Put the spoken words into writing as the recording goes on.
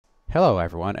Hello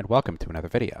everyone and welcome to another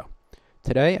video.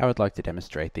 Today I would like to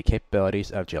demonstrate the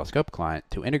capabilities of glscopeclient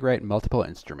to integrate multiple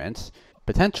instruments,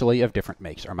 potentially of different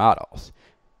makes or models.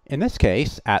 In this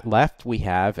case, at left we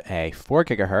have a 4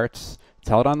 GHz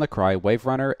Teledyne LeCroy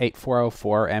WaveRunner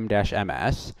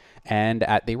 8404M-MS, and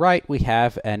at the right we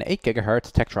have an 8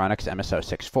 GHz Tektronix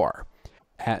MSO64.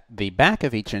 At the back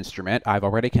of each instrument, I've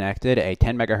already connected a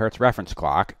 10 MHz reference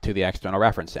clock to the external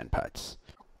reference inputs.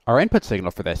 Our input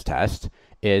signal for this test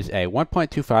is a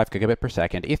 1.25 gigabit per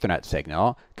second Ethernet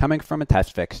signal coming from a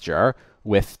test fixture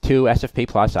with 2 SFP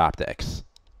plus optics.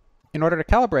 In order to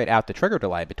calibrate out the trigger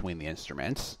delay between the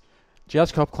instruments,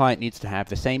 glscopeclient needs to have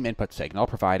the same input signal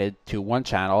provided to one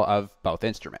channel of both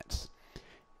instruments.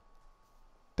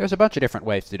 There's a bunch of different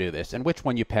ways to do this, and which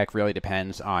one you pick really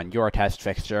depends on your test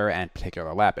fixture and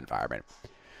particular lab environment.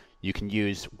 You can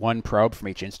use one probe from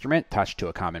each instrument touched to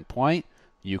a common point.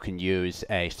 You can use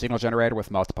a signal generator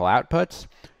with multiple outputs.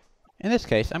 In this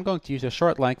case, I'm going to use a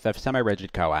short length of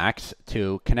semi-rigid coax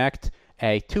to connect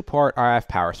a 2-port RF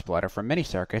power splitter from mini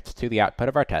circuits to the output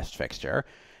of our test fixture,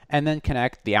 and then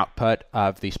connect the output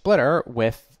of the splitter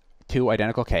with 2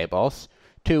 identical cables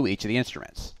to each of the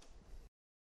instruments.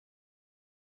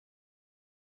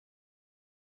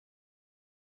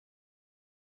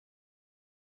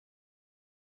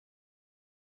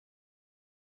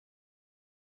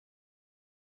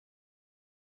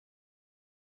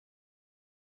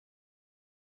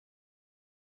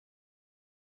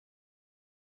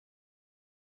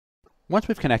 Once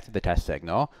we've connected the test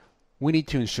signal, we need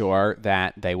to ensure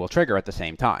that they will trigger at the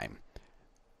same time.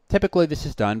 Typically, this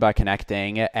is done by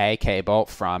connecting a cable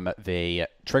from the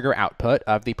trigger output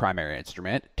of the primary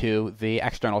instrument to the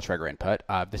external trigger input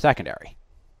of the secondary.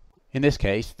 In this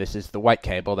case, this is the white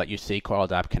cable that you see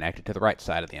coiled up connected to the right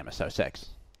side of the MSO6.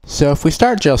 So if we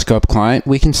start glscopeclient,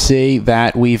 we can see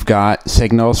that we've got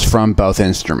signals from both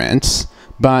instruments,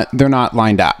 but they're not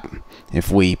lined up. If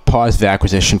we pause the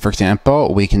acquisition, for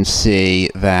example, we can see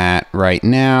that right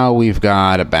now we've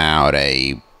got about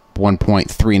a 1.3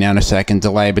 nanosecond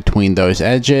delay between those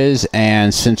edges,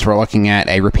 and since we're looking at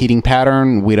a repeating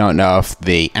pattern, we don't know if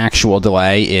the actual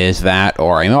delay is that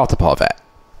or a multiple of it.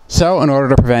 So in order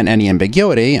to prevent any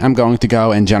ambiguity, I'm going to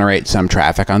go and generate some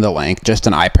traffic on the link, just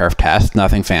an iPerf test,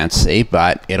 nothing fancy,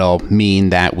 but it'll mean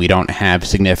that we don't have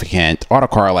significant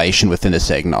autocorrelation within the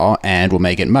signal and will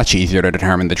make it much easier to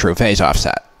determine the true phase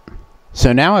offset.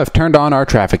 So now I've turned on our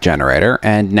traffic generator,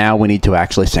 and now we need to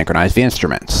actually synchronize the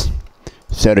instruments.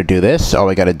 So to do this, all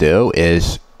we got to do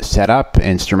is set up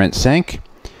instrument sync.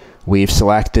 We've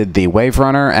selected the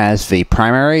WaveRunner as the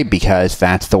primary because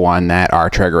that's the one that our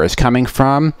trigger is coming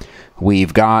from.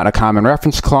 We've got a common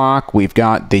reference clock. We've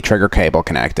got the trigger cable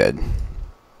connected.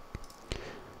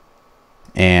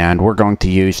 And we're going to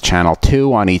use channel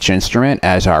 2 on each instrument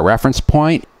as our reference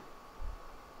point.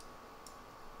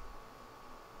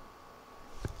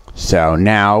 So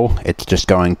now it's just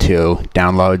going to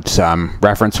download some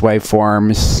reference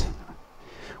waveforms.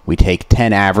 We take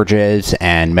 10 averages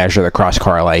and measure the cross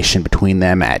correlation between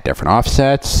them at different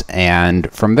offsets,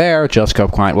 and from there,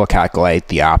 glscopeclient will calculate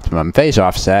the optimum phase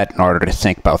offset in order to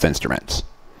sync both instruments.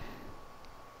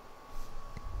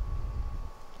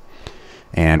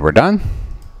 And we're done.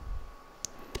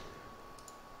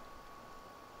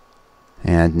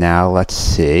 And now let's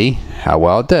see how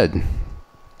well it did.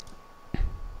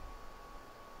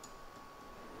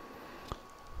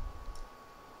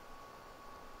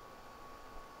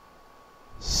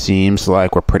 Seems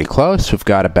like we're pretty close. We've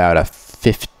got about a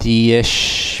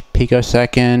 50-ish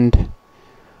picosecond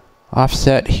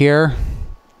offset here.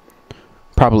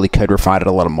 Probably could refine it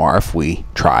a little more if we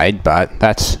tried, but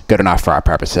that's good enough for our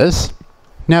purposes.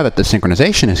 Now that the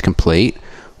synchronization is complete,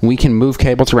 we can move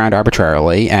cables around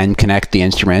arbitrarily and connect the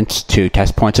instruments to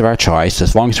test points of our choice.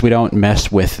 As long as we don't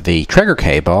mess with the trigger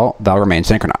cable, they'll remain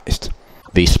synchronized.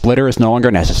 The splitter is no longer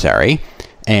necessary,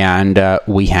 and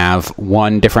we have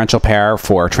one differential pair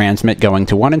for transmit going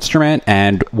to one instrument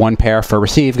and one pair for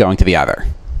receive going to the other.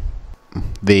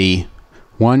 The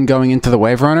one going into the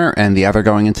WaveRunner and the other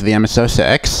going into the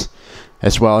MSO6,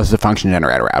 as well as the function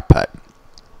generator output.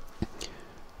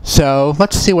 So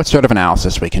let's see what sort of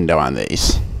analysis we can do on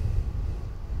these.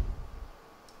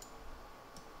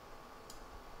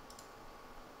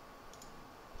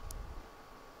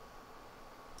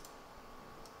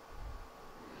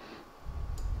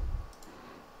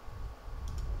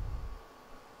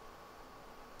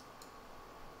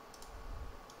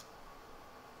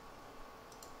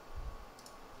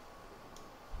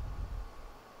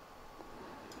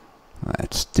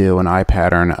 Let's do an eye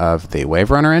pattern of the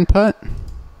WaveRunner input.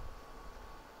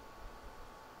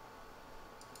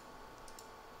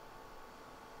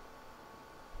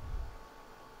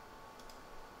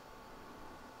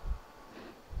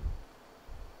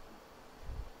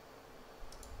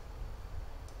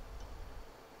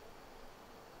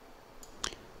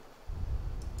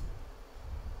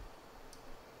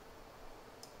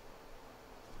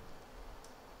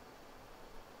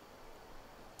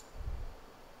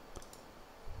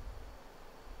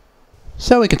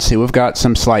 So we can see we've got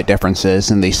some slight differences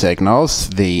in these signals.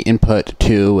 The input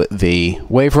to the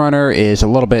WaveRunner is a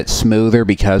little bit smoother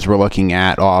because we're looking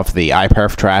at all of the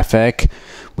iPerf traffic.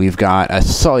 We've got a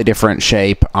slightly different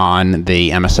shape on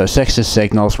the MSO64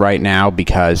 signals right now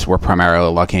because we're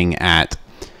primarily looking at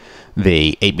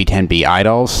the 8B10B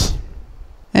idles.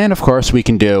 And of course we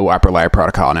can do upper layer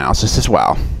protocol analysis as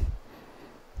well.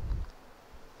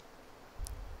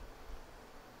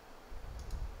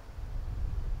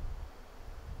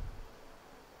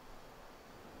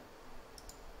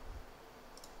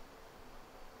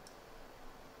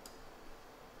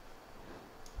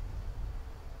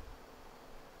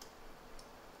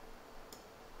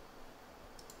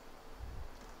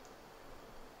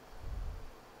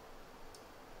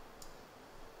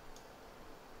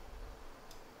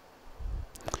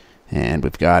 And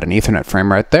we've got an Ethernet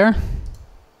frame right there.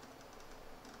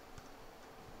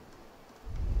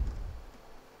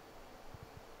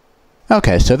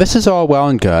 Okay, so this is all well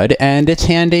and good, and it's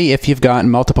handy if you've got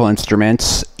multiple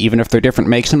instruments, even if they're different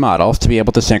makes and models, to be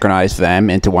able to synchronize them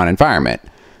into one environment.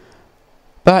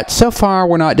 But so far,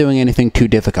 we're not doing anything too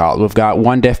difficult. We've got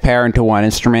one diff pair into one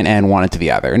instrument and one into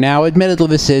the other. Now, admittedly,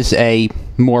 this is a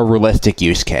more realistic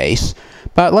use case,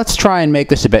 but let's try and make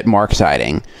this a bit more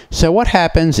exciting. So what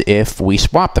happens if we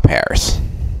swap the pairs?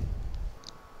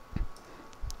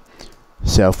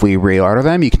 So if we reorder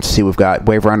them, you can see we've got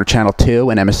WaveRunner channel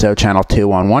 2 and MSO channel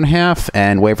 2 on one half,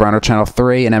 and WaveRunner channel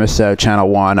 3 and MSO channel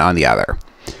 1 on the other.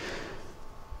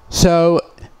 So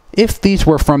if these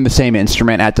were from the same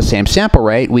instrument at the same sample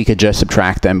rate, we could just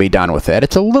subtract them and be done with it.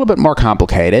 It's a little bit more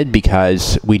complicated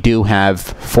because we do have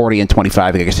 40 and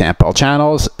 25 gigasample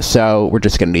channels, so we're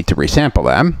just going to need to resample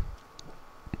them.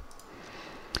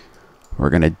 We're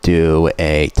going to do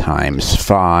a times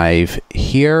 5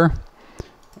 here,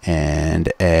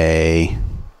 and a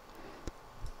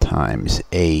times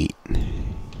 8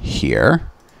 here.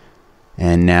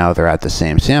 And now they're at the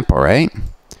same sample rate.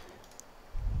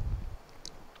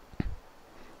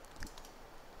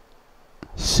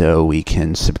 So we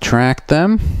can subtract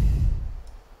them.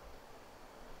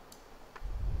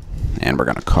 And we're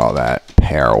going to call that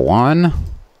pair 1.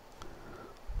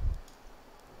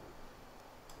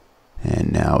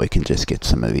 And now we can just get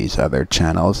some of these other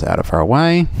channels out of our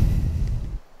way.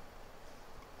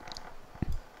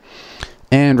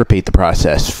 And repeat the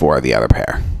process for the other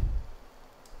pair.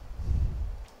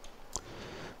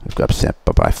 We've got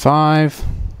upsample by 5.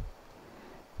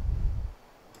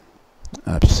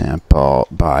 Upsample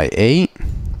by 8.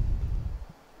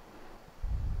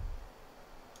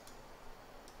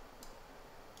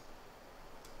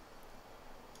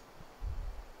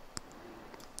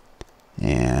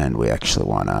 And we actually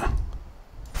want to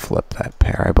flip that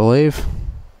pair, I believe.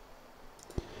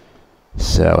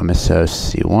 So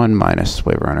MSO61 minus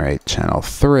WaveRunner 8 channel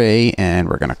 3, and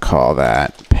we're going to call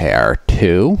that pair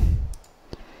 2.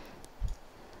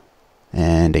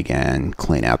 And again,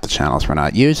 clean out the channels we're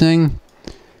not using.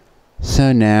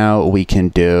 So now we can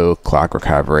do clock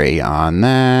recovery on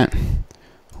that.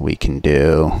 We can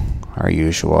do our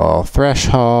usual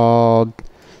threshold.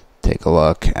 Take a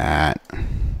look at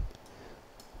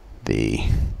the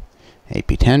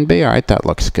AP10B. All right, that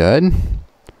looks good.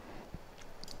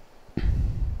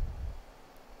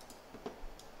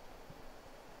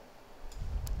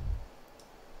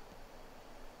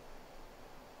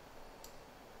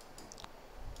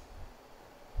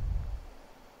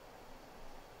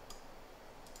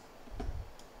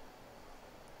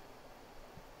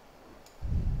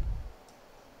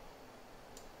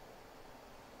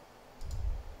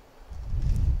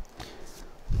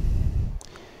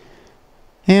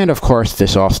 And of course,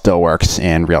 this all still works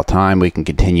in real time. We can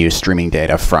continue streaming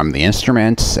data from the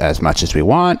instruments as much as we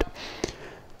want.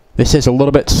 This is a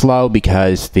little bit slow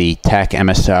because the Tek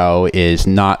MSO is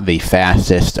not the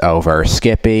fastest over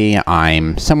Skippy.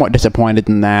 I'm somewhat disappointed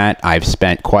in that. I've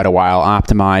spent quite a while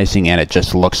optimizing, and it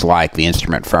just looks like the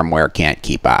instrument firmware can't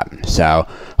keep up. So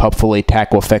hopefully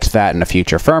Tek will fix that in a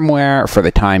future firmware. For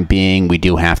the time being, we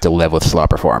do have to live with slow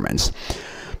performance.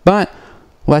 But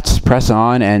let's press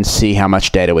on and see how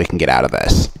much data we can get out of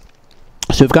this.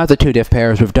 So we've got the two diff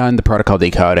pairs, we've done the protocol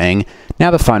decoding. Now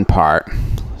the fun part,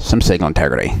 some signal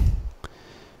integrity.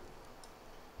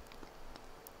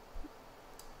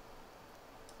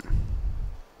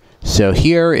 So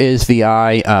here is the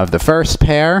eye of the first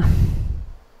pair.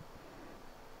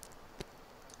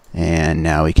 And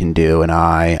now we can do an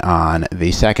eye on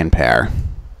the second pair.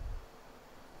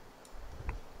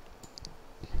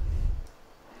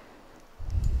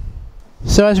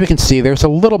 So as we can see, there's a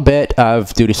little bit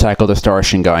of duty cycle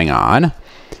distortion going on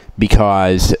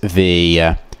because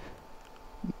the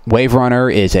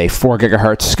WaveRunner is a 4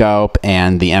 gigahertz scope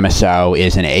and the MSO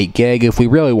is an 8 gig. If we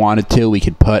really wanted to, we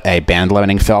could put a band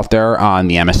limiting filter on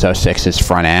the MSO6's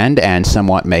front end and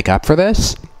somewhat make up for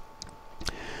this.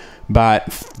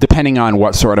 But depending on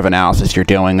what sort of analysis you're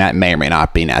doing, that may or may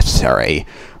not be necessary.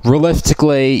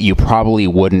 Realistically, you probably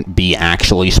wouldn't be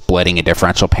actually splitting a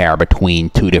differential pair between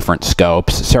two different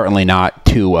scopes, certainly not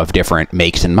two of different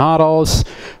makes and models.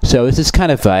 So this is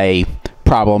kind of a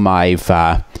problem I've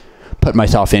put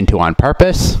myself into on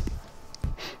purpose.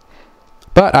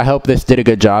 But I hope this did a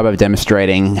good job of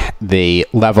demonstrating the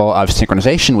level of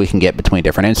synchronization we can get between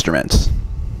different instruments.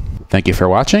 Thank you for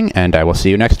watching, and I will see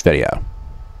you next video.